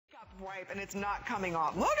wipe and it's not coming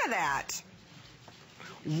off. Look at that.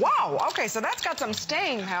 Wow, okay, so that's got some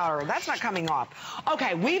staying powder. That's not coming off.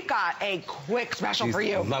 Okay, we've got a quick special for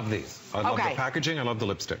you. I love these. I love the packaging. I love the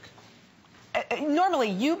lipstick. Normally,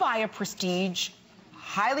 you buy a Prestige,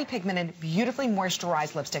 highly pigmented, beautifully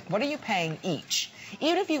moisturized lipstick. What are you paying each?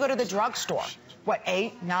 Even if you go to the drugstore, what,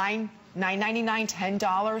 $8, $9, $9.99,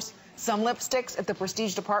 $10? Some lipsticks at the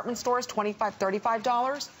Prestige department stores, $25,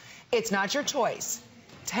 $35. It's not your choice.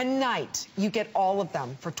 Tonight, you get all of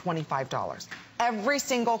them for $25. Every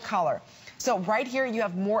single color. So right here, you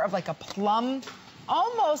have more of like a plum,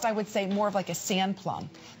 almost, I would say, more of like a sand plum.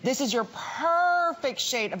 This is your perfect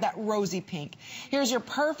shade of that rosy pink. Here's your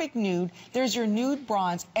perfect nude. There's your nude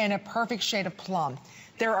bronze and a perfect shade of plum.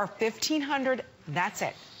 There are 1,500. That's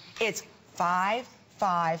it. It's 5,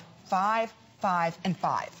 5, 5, 5, and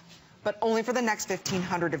 5. But only for the next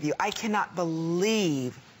 1,500 of you. I cannot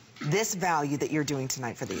believe this value that you're doing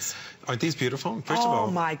tonight for these. Aren't these beautiful? First of all,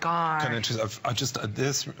 oh my God. When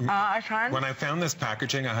I found this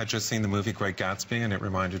packaging, I had just seen the movie Great Gatsby, and it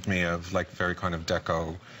reminded me of like very kind of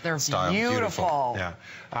deco style. They're beautiful. Yeah.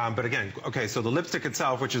 But again, okay, so the lipstick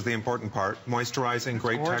itself, which is the important part, moisturizing,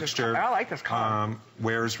 great texture. I like this color.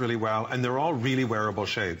 Wears really well, and they're all really wearable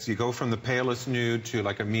shades. You go from the palest nude to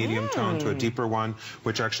like a medium tone to a deeper one,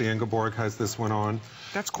 which actually Ingeborg has this one on.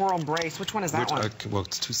 That's Coral Embrace. Which one is that one? Well,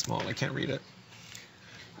 it's too small. I can't read it.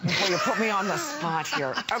 Well, you put me on the spot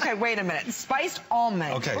here. Okay, wait a minute. Spiced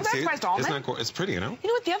almond. Okay, oh, see, spiced almond? Isn't that it's pretty, you know? You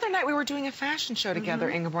know what? The other night we were doing a fashion show together,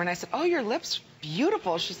 Ingeborg, and I said, "Oh, your lips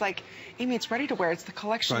beautiful." She's like, "Amy, it's ready to wear. It's the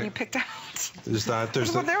collection you picked out." There's that.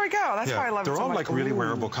 There's well, there we go. That's why I love it so much. They're all like really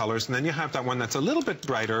wearable colors, and then you have that one that's a little bit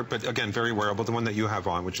brighter, but again, very wearable. The one that you have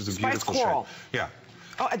on, which is a beautiful coral. shade. Yeah.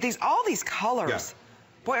 Oh, all these colors.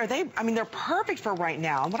 Boy, are they? I mean, they're perfect for right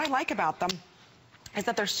now. And what I like about them is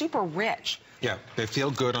that they're super rich. Yeah, they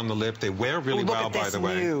feel good on the lip. They wear really well, by the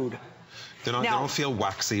way. Nude. They don't feel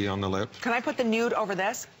waxy on the lip. Can I put the nude over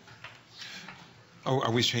this? Oh,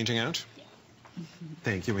 are we changing out?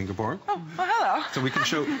 Thank you, Ingeborg. Oh, well, hello. So we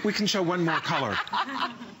can show one more color.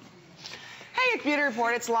 Hey, it's Beauty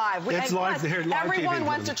Report. It's live. It's live. Everyone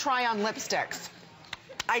wants to try on lipsticks.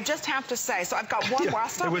 I just have to say, so I've got one more. I'll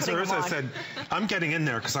stop putting them on. It was hers. I said, I'm getting in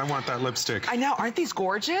there because I want that lipstick. I know. Aren't these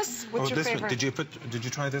gorgeous? What's your favorite? One. Did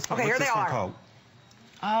you try this one? Okay, What's here they are. Called?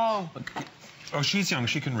 Oh. Oh, she's young.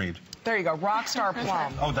 She can read. There you go. Rockstar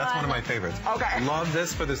Plum. Oh, that's one of my favorites. Okay. Love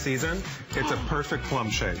this for the season. It's a perfect plum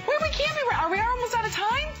shade. Wait, we can't be. Are we almost out of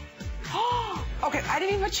time? Okay, I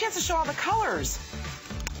didn't even have a chance to show all the colors.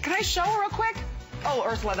 Can I show real quick? Oh,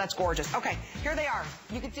 Ursula, that's gorgeous. Okay, here they are.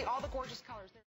 You can see all the gorgeous colors.